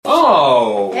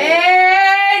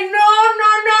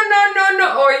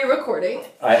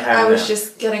was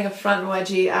just getting a front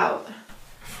wedgie out.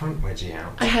 Front wedgie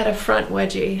out? I had a front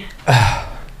wedgie.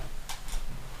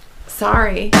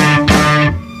 Sorry.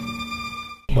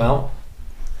 Well,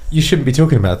 you shouldn't be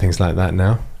talking about things like that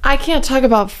now. I can't talk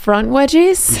about front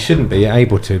wedgies. You shouldn't be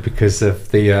able to because of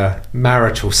the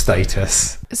marital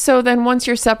status. So then once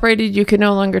you're separated, you can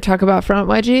no longer talk about front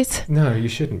wedgies? No, you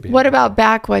shouldn't be. What about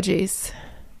back wedgies?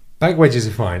 Back wedges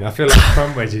are fine. I feel like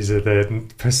front wedges are the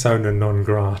persona non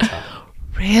grata.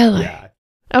 Really? Yeah.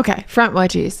 Okay, front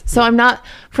wedgies. So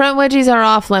front wedgies are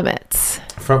off limits.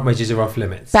 Front wedges are off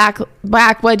limits. Back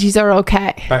wedgies are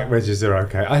okay. Back wedges are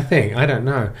okay. I think. I don't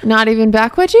know. Not even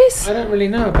back wedgies? I don't really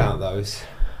know about those.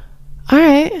 All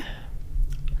right.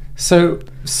 So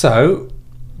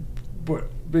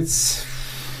it's,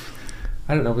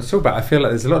 I don't know what to talk about. I feel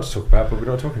like there's a lot to talk about, but we're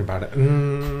not talking about it.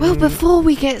 Well, before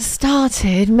we get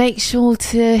started, make sure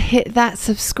to hit that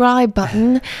subscribe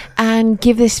button and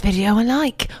give this video a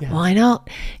like. Yeah. Why not?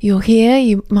 You're here,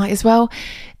 you might as well.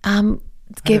 I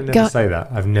never say that.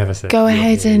 I've never said. Go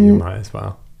ahead and you might as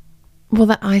well.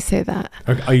 Well, I say that.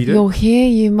 Okay. Oh, you do? You're here,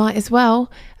 you might as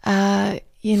well.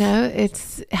 You know,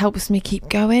 it helps me keep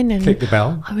going. And click the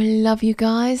bell. I really love you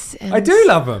guys. And I do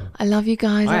love them. I love you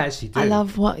guys. I actually do. I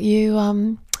love what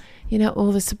you, you know,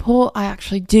 all the support. I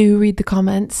actually do read the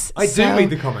comments. I do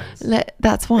read the comments.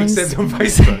 That's one. Except on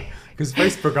Facebook. Because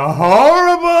Facebook are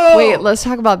horrible. Wait, let's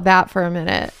talk about that for a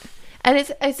minute. And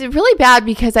it's really bad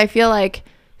because I feel like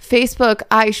Facebook,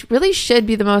 I really should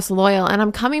be the most loyal. And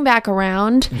I'm coming back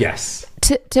around. Yes.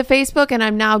 To Facebook, and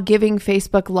I'm now giving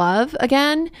Facebook love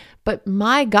again. But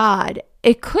my God,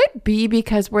 it could be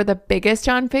because we're the biggest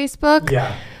on Facebook.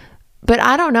 Yeah. But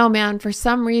I don't know, man. For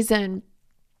some reason,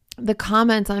 the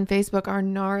comments on Facebook are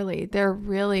gnarly. They're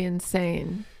really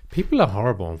insane. People are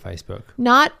horrible on Facebook.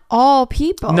 Not all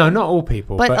people. No, not all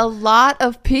people. But a lot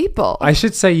of people. I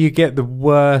should say you get the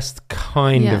worst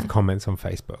kind of comments on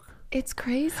Facebook. It's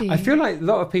crazy. I feel like a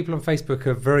lot of people on Facebook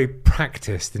are very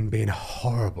practiced in being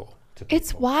horrible.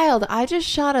 It's wild. I just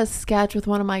shot a sketch with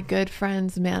one of my good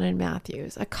friends, Manon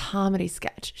Matthews, a comedy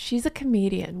sketch. She's a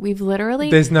comedian. We've literally...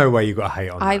 There's no way you got hate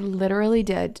on that. I literally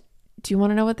did. Do you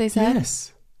want to know what they said?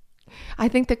 Yes. I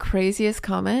think the craziest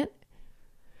comment...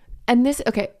 And this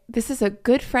is a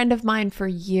good friend of mine for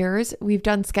years. We've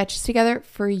done sketches together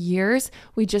for years.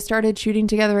 We just started shooting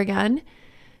together again.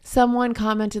 Someone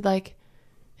commented like,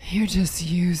 "You're just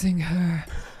using her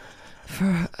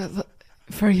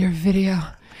for your video.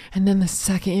 And then the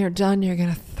second you're done, you're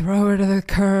going to throw her to the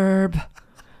curb."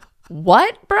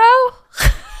 What, bro?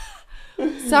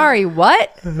 Sorry,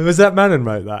 what? Was that Manon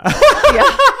wrote that?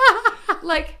 Yeah.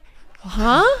 Like,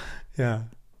 huh? Yeah.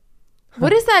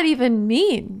 What does that even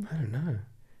mean? I don't know.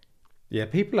 Yeah,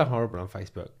 people are horrible on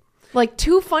Facebook. Like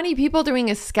two funny people doing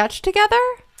a sketch together?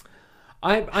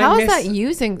 How is that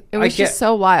using? It was just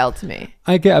so wild to me.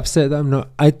 I get upset that I'm not.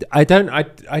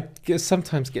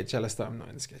 Sometimes get jealous that I'm not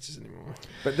in the sketches anymore.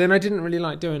 But then I didn't really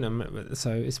like doing them,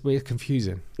 so it's weird,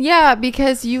 confusing. Yeah,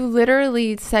 because you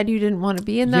literally said you didn't want to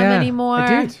be in them anymore.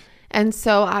 I did. And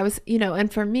so I was,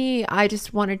 and for me, I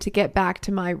just wanted to get back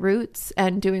to my roots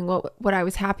and doing what I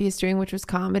was happiest doing, which was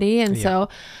comedy. And so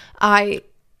I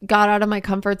got out of my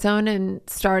comfort zone and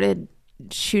started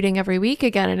shooting every week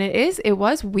again. And it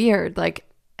was weird. Like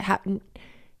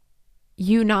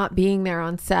you not being there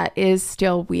on set is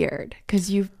still weird because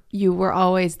you were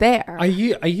always there. I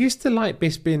used to like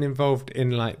being involved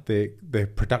in like the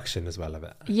production as well of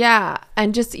it. Yeah.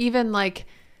 And just even like,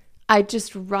 I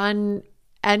just run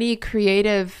any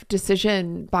creative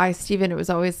decision by Steven. It was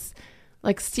always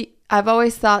like, I've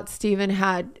always thought Steven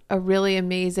had a really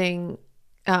amazing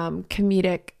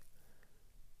comedic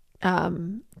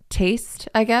taste,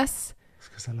 I guess.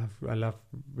 Because I love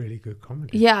really good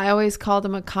comedy. Yeah, I always called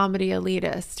him a comedy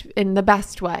elitist in the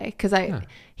best way because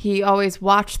he always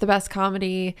watched the best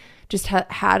comedy, just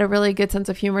had a really good sense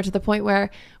of humor to the point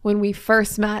where when we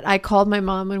first met, I called my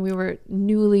mom when we were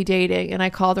newly dating, and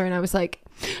I called her and I was like,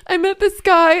 "I met this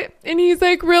guy and he's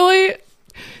like really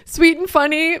sweet and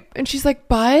funny," and she's like,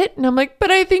 "But?" And I'm like,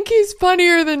 "But I think he's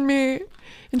funnier than me."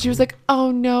 And she was like, "Oh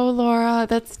no, Laura,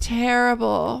 that's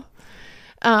terrible."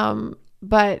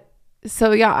 But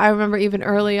so yeah, I remember even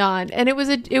early on, and it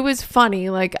was funny.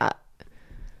 Like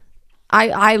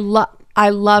I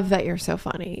love that you're so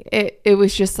funny. It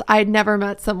was just, I'd never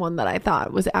met someone that I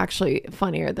thought was actually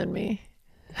funnier than me.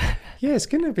 Yeah, it's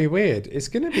gonna be weird.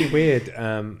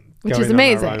 Which is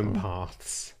amazing. On our own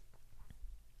paths.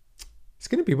 It's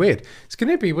gonna be weird. It's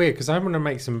gonna be weird because I want to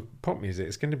make some pop music.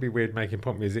 It's gonna be weird making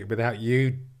pop music without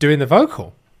you doing the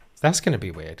vocal. That's gonna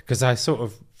be weird because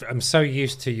I'm so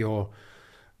used to your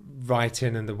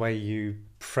writing and the way you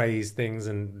phrase things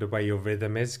and the way your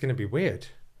rhythm is, it's going to be weird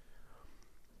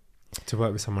to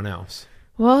work with someone else.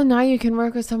 Well, now you can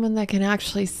work with someone that can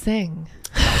actually sing.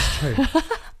 That's true.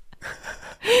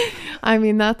 I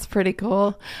mean, that's pretty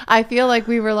cool. I feel like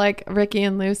we were like Ricky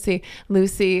and Lucy.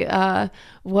 Ricky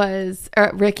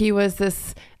was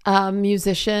this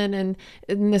musician, and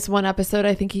in this one episode,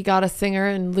 I think he got a singer,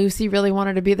 and Lucy really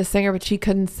wanted to be the singer, but she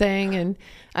couldn't sing. And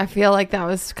I feel like that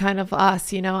was kind of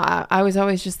us, you know. I was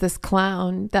always just this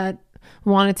clown that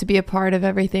wanted to be a part of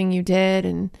everything you did,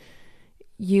 and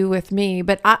you with me.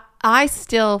 But I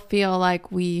still feel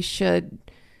like we should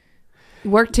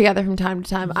work together from time to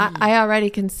time. I already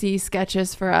can see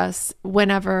sketches for us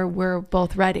whenever we're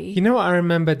both ready. You know what I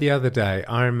remembered the other day?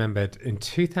 I remembered in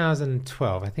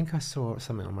 2012, I think I saw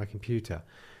something on my computer.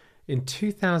 In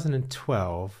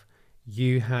 2012,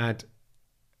 you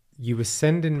were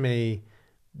sending me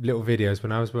little videos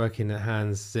when I was working at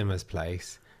Hans Zimmer's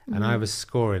place, and I was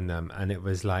scoring them, and it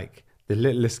was like The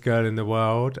Littlest Girl in the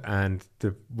World and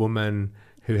the woman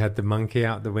who had the monkey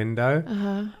out the window,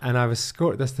 and I was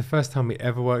scored. That's the first time we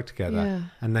ever worked together,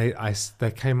 and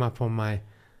they came up on my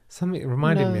something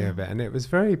reminded me of it, and it was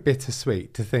very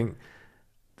bittersweet to think.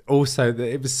 Also, that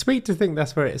it was sweet to think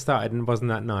that's where it started and wasn't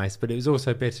that nice, but it was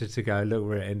also bitter to go look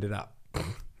where it ended up.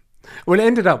 Well, it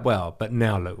ended up well, but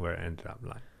now look where it ended up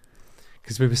like,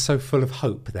 because we were so full of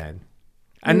hope then,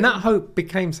 and that hope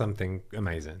became something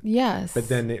amazing. Yes, but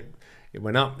then it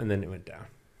went up and then it went down.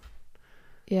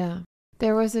 Yeah.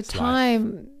 There was a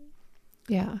time,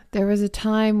 there was a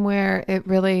time where it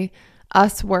really,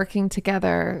 us working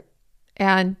together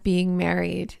and being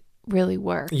married really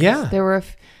worked. Yeah. There were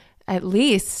at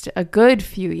least a good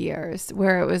few years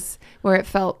where it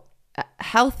felt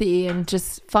healthy and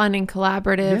just fun and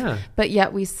collaborative, but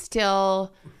yet we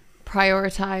still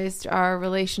prioritized our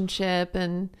relationship,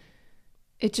 and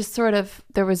it just sort of,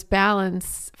 there was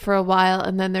balance for a while,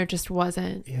 and then there just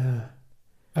wasn't. Yeah.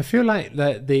 I feel like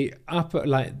the upper,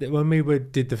 like when we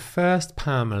did the first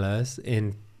Pamela's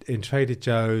in Trader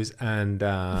Joe's and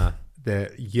the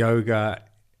yoga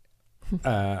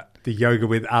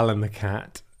with Alan the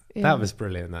cat, that was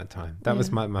brilliant that time. That was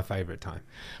my favorite time.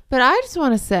 But I just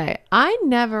want to say, I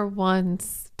never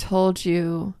once told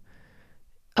you,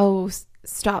 oh,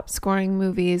 stop scoring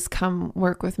movies, come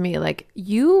work with me. Like,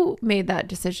 you made that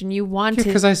decision. You wanted,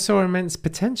 because I saw immense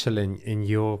potential in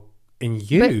you.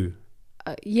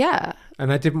 But,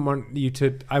 and I didn't want you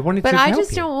to. I wanted to. But I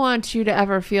just don't want you to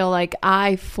ever feel like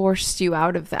I forced you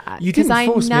out of that. You didn't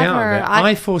force me out of it.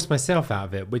 I forced myself out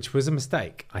of it, which was a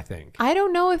mistake, I think. I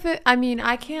don't know if it. I mean,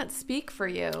 I can't speak for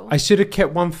you. I should have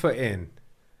kept one foot in.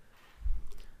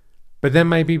 But then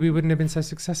maybe we wouldn't have been so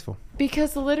successful.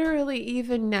 Because literally,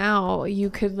 even now,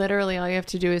 you could literally, all you have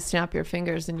to do is snap your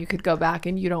fingers, and you could go back,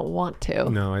 and you don't want to.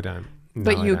 No, I don't. No,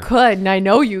 but you could, and I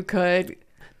know you could.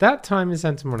 That time in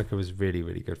Santa Monica was really,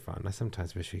 really good fun. I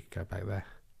sometimes wish we could go back there.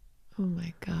 Oh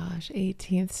my gosh,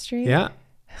 18th Street? Yeah.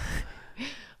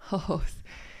 Oh,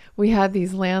 we had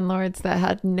these landlords that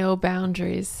had no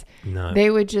boundaries. No.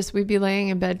 We'd be laying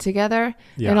in bed together,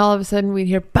 and all of a sudden we'd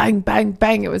hear bang, bang,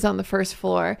 bang. It was on the first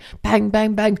floor. Bang,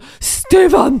 bang, bang.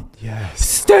 Stefan! Yes.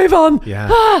 Stefan! Yeah.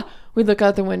 Ah! We'd look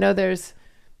out the window. There's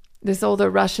this older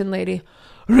Russian lady.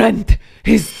 Rent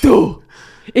is due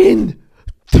in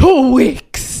 2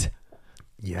 weeks.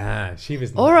 Yeah, she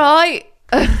was nuts. All right.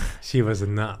 She was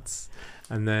nuts.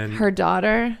 And then her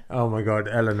daughter. Oh my God,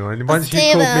 Eleanor. And once she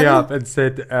called me up and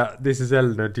said, this is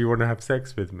Eleanor, do you want to have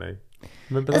sex with me?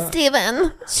 Remember that?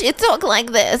 Stephen, she talked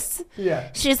like this.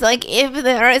 Yeah. She's like, if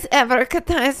there is ever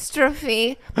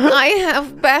catastrophe, I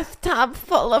have bathtub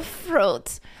full of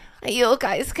fruit. You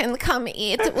guys can come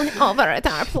eat over at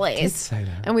our place. Say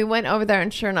that. And we went over there,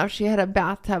 and sure enough, she had a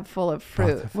bathtub full of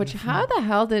fruit. How the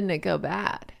hell didn't it go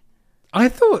bad? I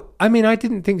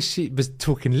didn't think she was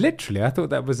talking literally. I thought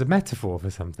that was a metaphor for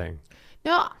something.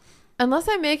 No, unless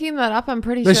I'm making that up, I'm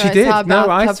pretty sure she I did. saw a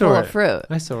bathtub full of fruit.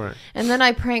 I saw it. And then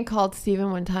I prank called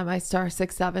Steven one time. I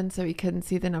 *67 so he couldn't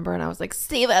see the number, and I was like,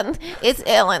 Steven, it's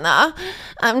Elena.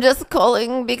 I'm just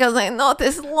calling because I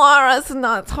noticed Laura's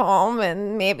not home,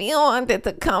 and maybe you wanted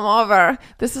to come over.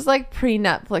 This is like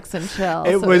pre-Netflix and chill.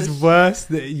 It was worse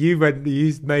that you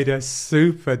made her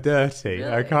super dirty.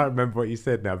 Really? I can't remember what you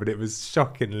said now, but it was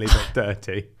shockingly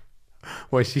dirty.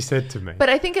 What she said to me. But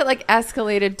I think it like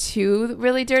escalated to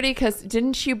really dirty, because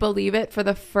didn't you believe it for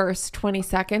the first 20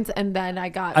 seconds, and then I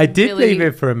did leave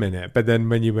it for a minute, but then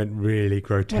when you went really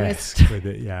grotesque with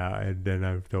it, and then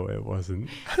I thought it wasn't.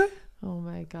 Oh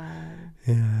my God.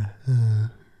 Yeah.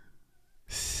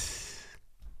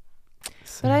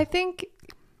 But I think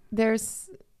there's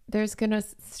there's going to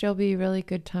still be really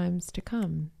good times to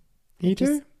come. You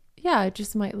do? Yeah, it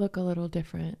just might look a little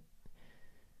different.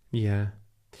 Yeah.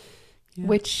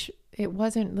 Which it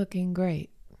wasn't looking great.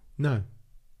 No.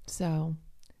 So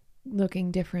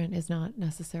looking different is not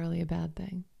necessarily a bad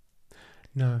thing.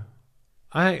 No.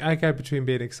 I go between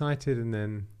being excited and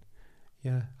then,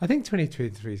 yeah. I think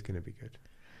 2023 is going to be good.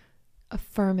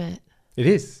 Affirm it. It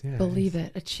is. Yeah. Believe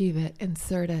it. Achieve it.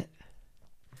 Insert it.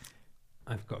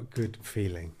 I've got a good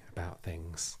feeling about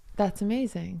things. That's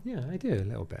amazing. Yeah, I do a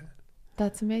little bit.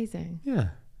 That's amazing. Yeah.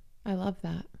 I love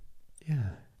that. Yeah.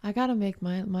 I got to make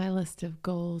my list of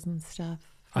goals and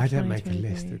stuff. I don't make a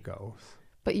list of goals.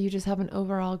 But you just have an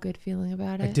overall good feeling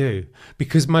about it? I do.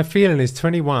 Because my feeling is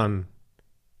 21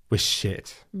 was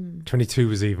shit. 22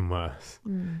 was even worse.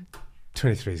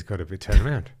 23's got to be turned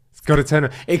around. It's got to turn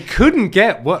around. It couldn't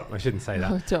get what? I shouldn't say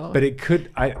that. Oh, don't. But it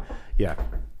could. Yeah.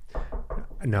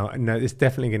 No, it's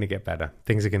definitely going to get better.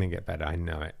 Things are going to get better. I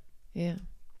know it. Yeah.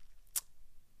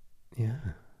 Yeah.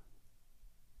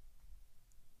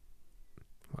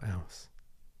 What else?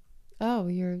 Oh,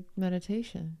 your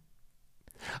meditation.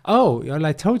 Oh, well,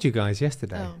 I told you guys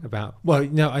yesterday about... Well,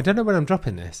 no, I don't know when I'm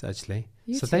dropping this, actually.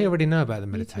 So they already know about the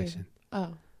meditation.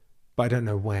 Oh. But I don't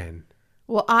know when.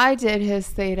 Well, I did his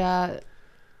theta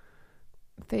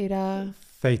wave.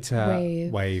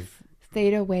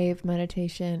 Theta wave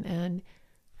meditation, and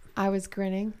I was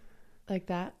grinning like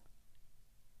that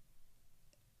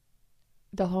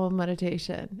the whole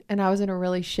meditation, and I was in a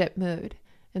really shit mood,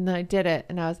 and then I did it,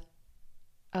 and I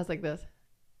was like this.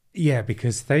 Yeah,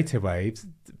 because theta waves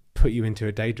put you into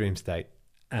a daydream state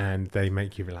and they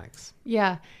make you relax.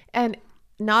 Yeah, and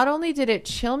not only did it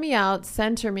chill me out,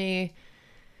 center me,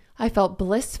 I felt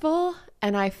blissful,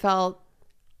 and I felt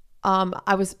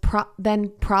I was then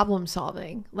problem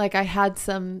solving. Like I had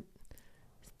some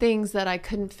things that I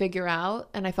couldn't figure out,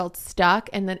 and I felt stuck,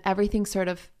 and then everything sort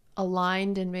of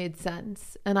aligned and made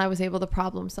sense, and I was able to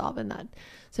problem solve in that.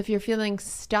 So if you're feeling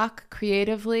stuck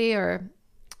creatively or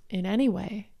in any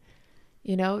way,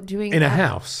 you know, doing in a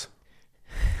house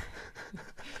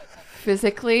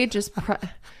physically, just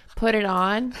put it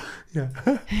on.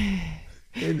 Yeah.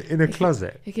 in a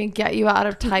closet. It can get you out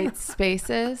of tight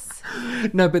spaces.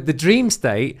 No, but the dream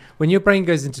state, when your brain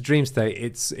goes into dream state,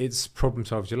 it's problem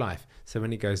solves your life. So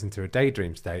when it goes into a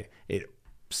daydream state,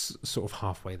 it's sort of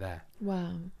halfway there.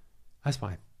 Wow. That's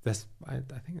fine. I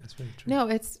think that's really true. No,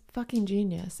 it's fucking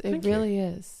genius. It really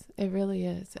is. It really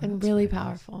is. Oh, and really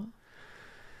powerful.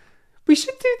 We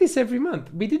should do this every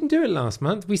month. We didn't do it last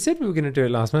month. We said we were going to do it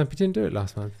last month. We didn't do it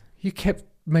last month. You kept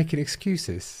making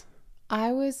excuses.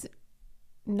 I was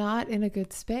not in a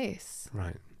good space.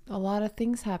 Right. A lot of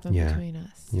things happened between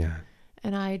us. Yeah.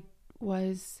 And I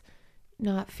was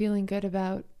not feeling good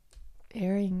about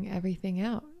airing everything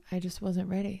out. I just wasn't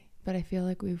ready. But I feel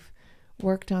like we've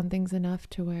worked on things enough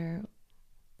to where,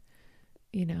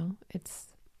 you know, it's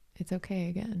okay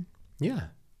again. Yeah.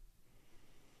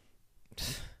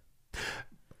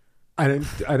 I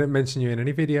don't mention you in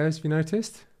any videos. Have you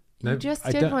noticed? You just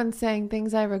did one saying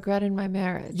things I regret in my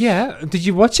marriage. Yeah. Did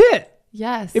you watch it?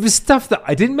 Yes. It was stuff that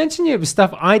I didn't mention you. It was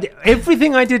stuff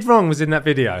everything I did wrong was in that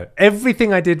video.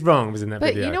 Everything I did wrong was in that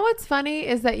video. But you know what's funny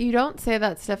is that you don't say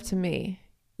that stuff to me.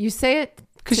 You say it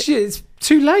because it's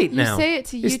too late now. You say it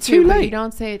to it's YouTube, too late. but you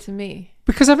don't say it to me.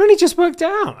 Because I've only just worked it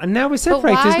out, and now we're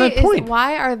separated. There's no point.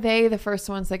 Why are they the first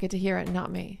ones that get to hear it,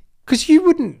 not me? Because you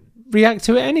wouldn't react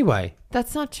to it anyway.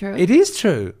 That's not true. It is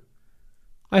true.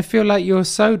 I feel like you're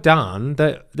so done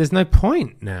that there's no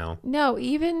point now. No,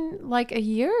 even like a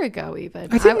year ago, even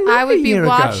I would be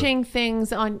watching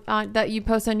things on that you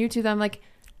post on YouTube. That I'm like,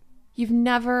 you've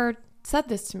never said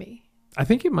this to me. I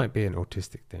think it might be an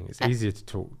autistic thing. It's easier to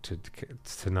talk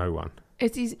to no one.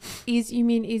 It's easy. You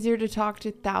mean easier to talk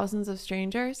to thousands of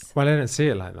strangers? Well, I don't see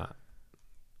it like that.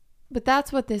 But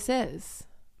that's what this is.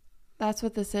 That's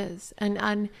what this is.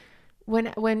 And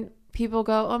when people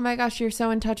go, oh my gosh, you're so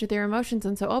in touch with your emotions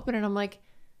and so open, and I'm like,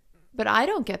 but I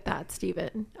don't get that,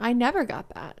 Stephen. I never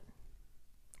got that.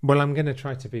 Well, I'm going to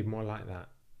try to be more like that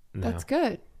now. That's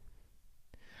good.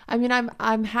 I mean,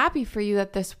 I'm happy for you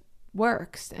that this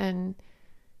works, and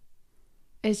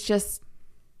it's just,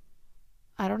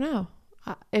 I don't know.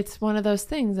 It's one of those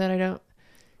things that I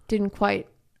didn't quite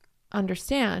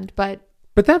understand, but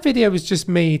that video was just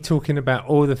me talking about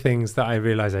all the things that I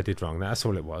realized I did wrong. That's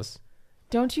all it was.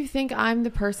 Don't you think I'm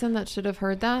the person that should have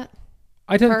heard that?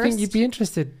 I don't think you'd be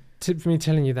interested for me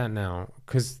telling you that now,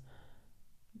 because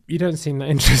you don't seem that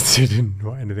interested in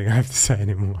anything I have to say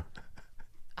anymore.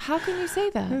 How can you say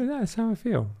that? No, that's how I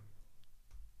feel.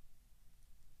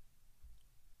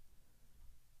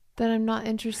 Then I'm not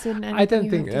interested in anything. I don't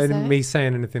you think have to say. me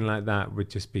saying anything like that would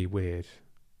just be weird.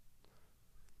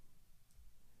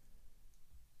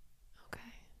 Okay.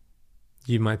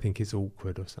 You might think it's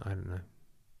awkward or something. I don't know.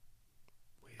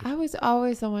 I was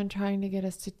always the one trying to get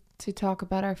us to talk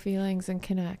about our feelings and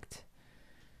connect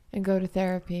and go to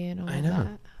therapy and all I of know.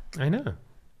 that. I know.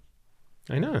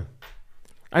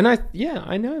 And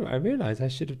I know. I realised I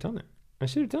should have done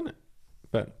it.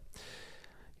 But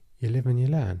you live and you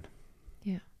learn.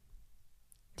 Yeah.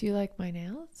 Do you like my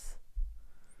nails?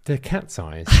 They're cat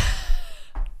size.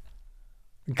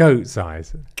 Goat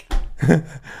size.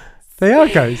 They are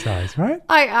goat size, right?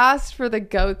 I asked for the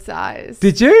goat's eyes.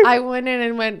 Did you? I went in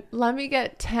and went, let me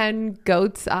get 10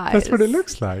 goat's eyes. That's what it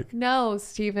looks like. No,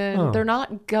 Stephen. Oh. They're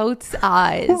not goat's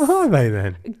eyes. What are they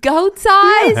then? Goat's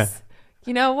eyes? Yeah.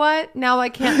 You know what? Now I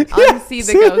can't unsee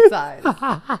the goat's eyes.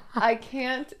 I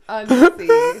can't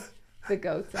unsee the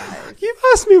goat's eyes. You've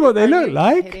asked me what they Are look you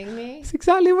like. kidding me? It's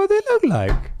exactly what they look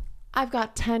like. I've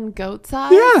got 10 goat's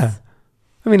eyes. Yeah.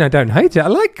 I mean, I don't hate it. I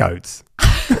like goats.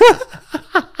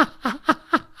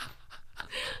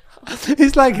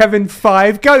 It's like having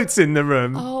 5 goats in the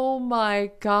room. Oh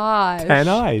my gosh. 10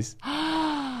 eyes.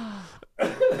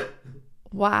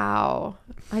 Wow.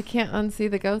 I can't unsee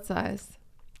the goat's eyes.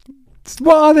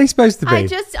 What are they supposed to be?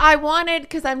 I wanted,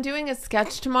 because I'm doing a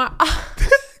sketch tomorrow.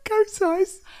 Goat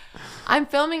size. I'm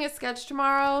filming a sketch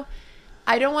tomorrow.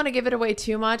 I don't want to give it away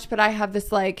too much, but I have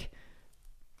this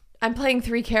I'm playing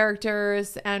 3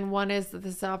 characters, and one is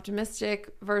this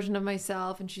optimistic version of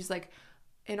myself, and she's like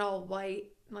in all white,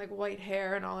 like white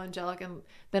hair and all angelic, and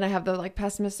then I have the like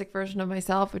pessimistic version of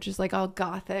myself, which is like all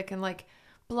gothic and like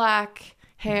black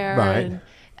hair, Right.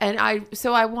 and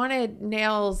I wanted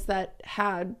nails that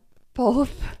had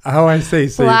both Oh, I see.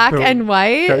 So black you thought and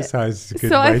white. goat size is a good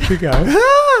So way to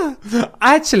go.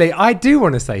 Actually, I do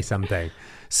want to say something.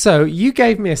 So you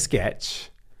gave me a sketch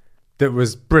that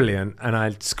was brilliant, and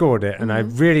I scored it, and I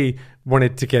really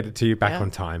wanted to get it to you back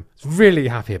on time. Really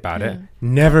happy about it.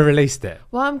 Never released it.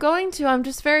 Well, I'm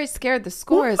just very scared. The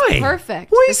score is Why?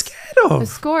 perfect. What are you The scared of? The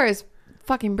score is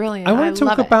fucking brilliant. I want to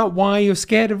talk love about why you're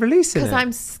scared of releasing it. because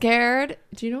I'm scared.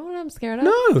 Do you know what I'm scared of?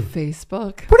 No.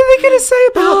 Facebook. What are they going to say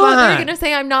about Oh, that? they're going to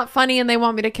say I'm not funny and they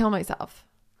want me to kill myself.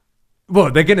 Well,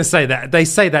 they're going to say that. They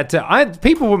say that to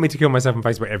people want me to kill myself on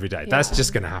Facebook every day. That's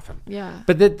just going to happen. Yeah.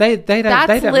 But they don't. That's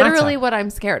they don't literally matter. what I'm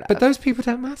scared of. But those people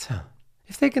don't matter.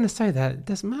 If they're going to say that, it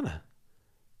doesn't matter.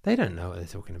 They don't know what they're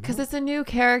talking about. because it's a new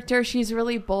character. She's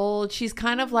really bold. She's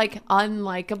kind of like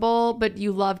unlikable, but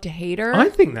you love to hate her. I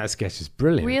think that sketch is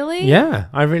brilliant. Really? Yeah,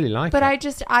 I really like But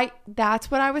it. that's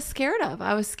what I was scared of.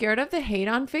 I was scared of the hate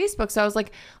on Facebook. So I was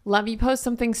like, let me post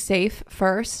something safe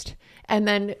first. And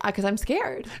then, because I'm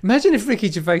scared. Imagine if Ricky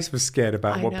Gervais was scared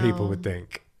about I what people know. would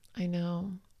think. I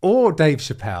know. Or Dave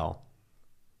Chappelle.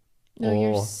 No,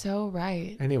 you're Or so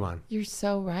right. anyone. You're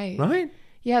so right. Right?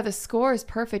 Yeah, the score is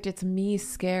perfect. It's me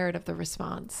scared of the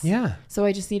response. Yeah. So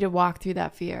I just need to walk through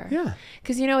that fear. Yeah.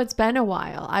 Because, it's been a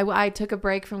while. I took a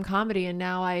break from comedy, and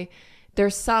now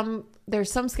there's some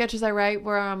sketches I write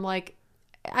where I'm like,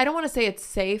 I don't want to say it's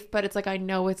safe, but it's like I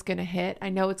know it's going to hit. I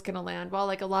know it's going to land well.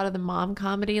 Like a lot of the mom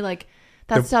comedy, like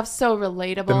that stuff's so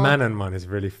relatable. The Manon one is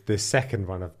really, the second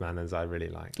one of Manon's I really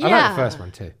like. I like Yeah. the first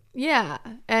one too. Yeah.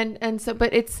 And so,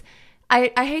 but it's,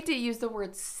 I hate to use the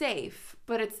word safe,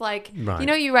 but it's like,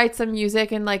 Right. you write some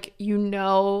music and like,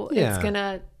 it's Yeah. going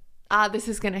to, this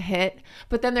is going to hit.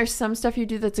 But then there's some stuff you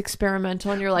do that's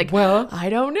experimental and you're like, Well, I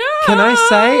don't know. Can I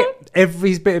say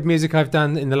every bit of music I've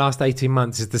done in the last 18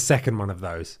 months is the second one of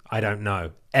those? I don't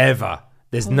know. Ever.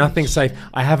 There's nothing safe.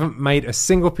 I haven't made a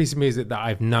single piece of music that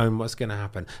I've known what's going to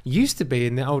happen. Used to be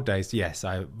in the old days, yes,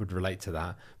 I would relate to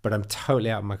that. But I'm totally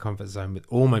out of my comfort zone with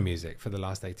all my music for the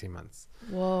last 18 months.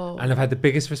 Whoa. And I've had the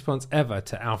biggest response ever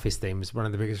to Alfie's theme. It's one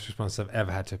of the biggest responses I've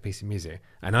ever had to a piece of music.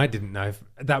 And I didn't know if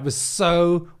that was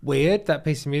so weird, that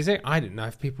piece of music. I didn't know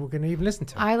if people were going to even listen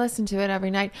to it. I listen to it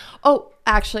every night. Oh,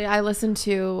 actually, I listen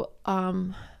to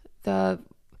the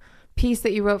piece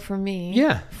that you wrote for me.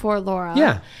 Yeah. For Laura.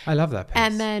 Yeah, I love that piece.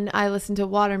 And then I listen to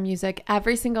Water music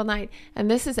every single night.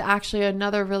 And this is actually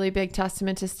another really big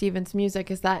testament to Stephen's music,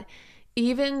 is that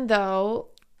even though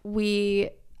we're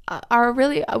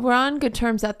on good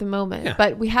terms at the moment, Yeah.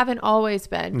 but we haven't always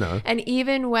been. No. And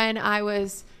even when I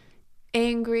was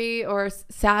angry or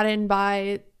saddened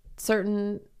by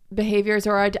certain behaviors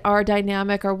or our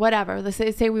dynamic or whatever, let's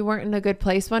say we weren't in a good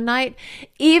place one night,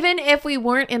 even if we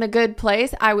weren't in a good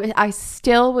place, I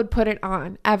still would put it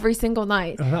on every single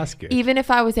night. Oh, that's good. Even if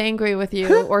I was angry with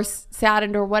you or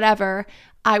saddened or whatever,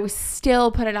 I would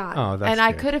still put it on. Oh, that's and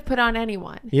I good. could have put on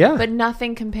anyone. Yeah. But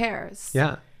nothing compares.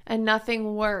 Yeah. and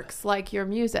nothing works like your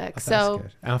music. Oh, that's so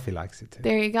good. Alfie likes it too.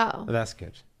 there you Oh, go. that's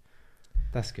good.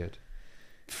 That's good.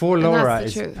 For And Laura,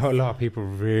 that's the truth. a lot of people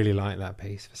really like that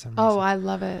piece for some reason. Oh, I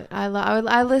love it.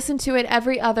 I listen to it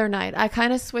every other night. I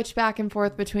kind of switch back and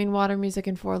forth between Water Music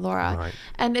and For Laura. Right.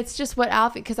 And it's just what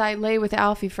Alfie, because I lay with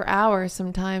Alfie for hours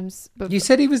sometimes. But You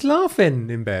said he was laughing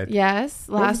in bed. yes,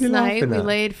 What was last he night laughing we at?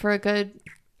 laid for a good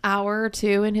hour or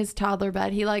two in his toddler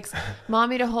bed. He likes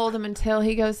mommy to hold him until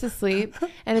he goes to sleep,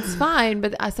 and it's fine.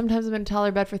 But sometimes I'm in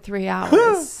toddler bed for 3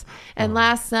 hours. And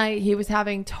last night he was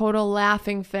having total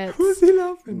laughing fits. Who's he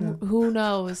laughing at? Who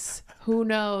knows? Who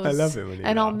knows? I love it when he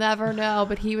and I'll laughs. never know.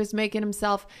 But he was making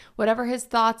himself, whatever his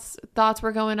thoughts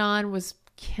were going on was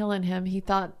killing him. He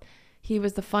thought he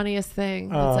was the funniest thing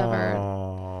that's ever.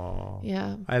 Oh,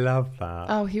 Yeah. I love that.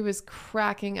 Oh, he was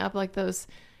cracking up like those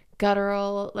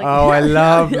guttural. Like, Oh, I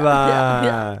love Yeah, that.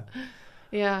 yeah,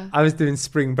 yeah. I was doing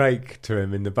spring break to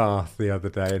him in the bath the other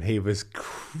day, and he was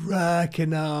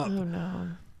cracking up. Oh no.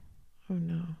 Oh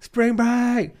no. Spring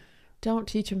break. Don't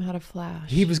teach him how to flash.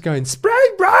 He was going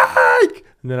spring break,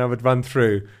 and then I would run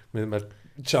through with my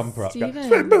jumper up. Go, Steven,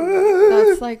 spring break.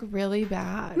 that's like really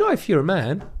bad. Not if you're a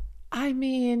man. I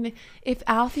mean, if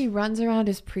Alfie runs around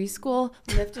his preschool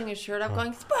lifting his shirt up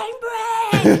going, spring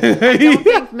break, I don't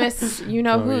think Miss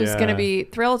You-Know-Who's yeah. going to be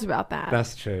thrilled about that.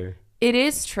 That's true. It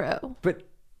is true. But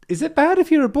is it bad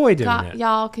if you're a boy doing it?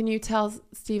 Y'all, can you tell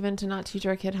Steven to not teach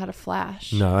our kid how to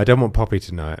flash? No, I don't want Poppy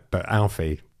to know it, but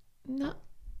Alfie. No.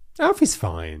 Alfie's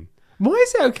fine. Why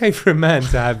is it okay for a man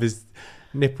to have his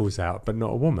nipples out, but not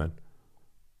a woman?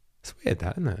 It's weird,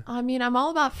 that, isn't it? I mean, I'm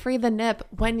all about free the nip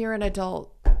when you're an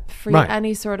adult. Free Right.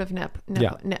 any sort of nip.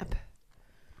 Yeah. Nip.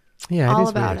 Yeah, it All is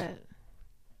about weird. it.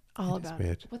 All It is about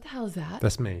weird. it. What the hell is that?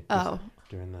 That's me. just Oh,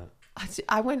 doing that.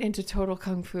 I went into total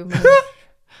kung fu mode.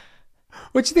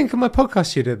 What do you think of my podcast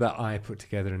studio that I put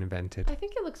together and invented? I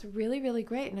think it looks really, really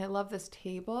great. And I love this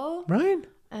table. Right?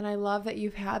 And I love that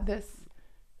you've had this.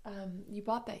 You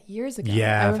bought that years ago.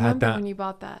 Yeah, I I've had remember that. when you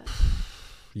bought that.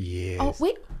 Yes. Oh,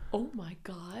 wait. Oh, my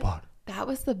God. What? That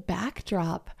was the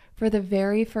backdrop for the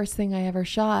very first thing I ever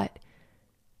shot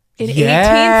in 18th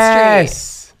Yes.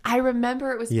 Street. I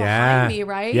remember it was Yeah. behind me,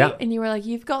 right? Yep. And you were like,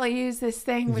 you've got to use this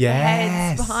thing with the Yes.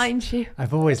 heads behind you.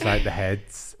 I've always liked the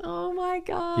heads. Oh, my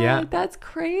God. Yeah. That's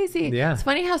crazy. Yeah. It's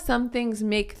funny how some things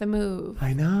make the move.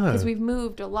 I know. Because we've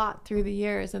moved a lot through the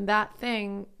years. And that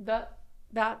thing, that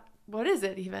what is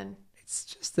it even? It's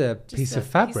just a piece a of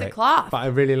fabric. piece of cloth. But I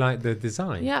really like the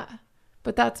design. Yeah.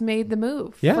 But that's made the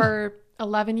move Yeah. for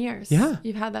 11 years. Yeah.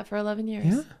 You've had that for 11 years.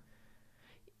 Yeah.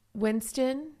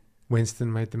 Winston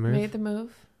Winston made the move. made the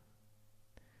move.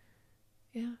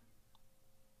 Yeah.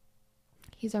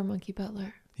 He's our monkey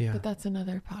butler. Yeah. But that's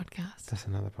another podcast. That's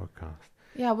another podcast.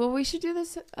 Yeah, well, we should do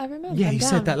this every month. Yeah, I'm you down.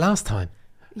 said that last time.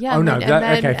 Yeah. Oh and no! then- that-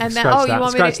 and okay, then- and then- scratch oh, that. you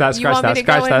want me Scratch to- that. you want Scratch me that. to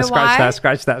Scratch go that. into Scratch why? that.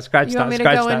 Scratch that. Scratch You want that. me to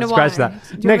Scratch go that. into Scratch why? that. Do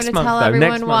you want me Next to month, tell though. everyone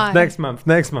Next why? month. Next month.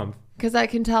 Next month. Because I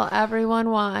can tell everyone I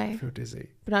why, feel dizzy.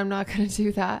 but I'm not going to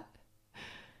do that.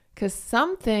 Because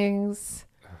some things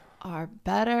are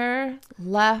better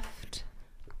left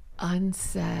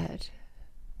unsaid.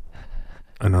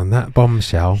 And on that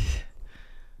bombshell,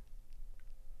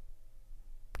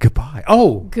 goodbye.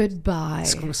 Oh, Goodbye.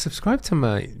 subscribe to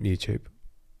my YouTube.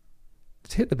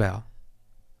 Just hit the bell.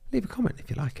 Leave a comment if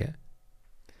you like it.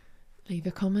 Leave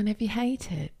a comment if you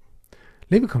hate it.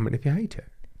 Leave a comment if you hate it.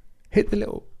 Hit the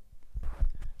little.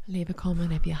 Leave a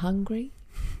comment if you're hungry.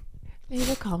 Leave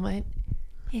a comment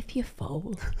if you're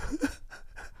full.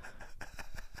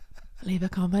 Leave a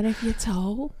comment if you're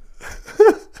tall.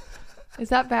 Is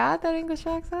that bad, that English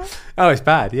accent? Oh, it's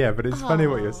bad, yeah, but it's funny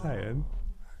what Oh. you're saying.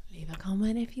 Leave a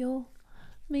comment if you're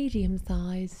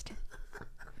medium-sized.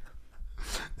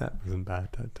 That wasn't bad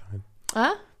that time.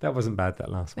 Huh? That wasn't bad that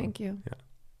last Thank you.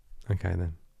 one. Okay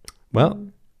then. Well,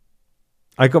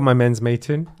 I got my men's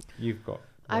meeting. You've got.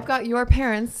 I've got your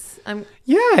parents.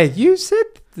 Yeah, you said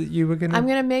that you were gonna. I'm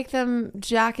gonna make them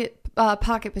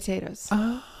pocket potatoes.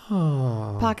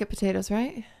 Oh. Pocket potatoes,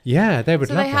 right? Yeah, they would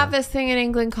So love they have that. this thing in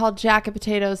England called jacket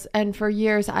potatoes, and for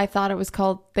years I thought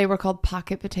they were called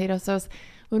pocket potatoes. So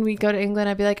when we go to England,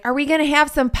 I'd be like, "Are we gonna have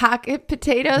some pocket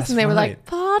potatoes?" That's and they were right. like,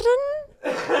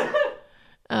 "Pardon?"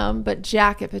 But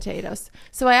jacket potatoes.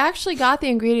 So I actually got the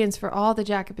ingredients for all the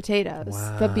jacket potatoes,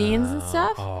 the beans and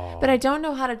stuff. Oh. But I don't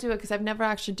know how to do it because I've never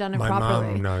actually done it My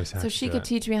properly. mum knows how so to she do could it.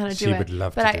 teach me how to She do it. would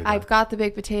love but to do that. I've got the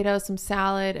baked potatoes, some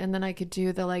salad, and then I could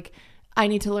do I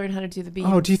need to learn how to do the beans.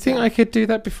 Oh, do you think I could do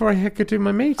that before I could do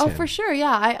my meeting? Oh, for sure.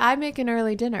 Yeah, I make an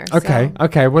early dinner. Okay, so-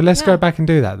 okay. Well, let's Yeah. go back and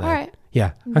do that then. All right.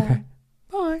 Yeah. Bye. Okay.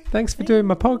 Bye. Thanks for doing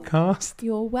my podcast.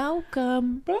 You're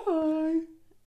welcome. Bye.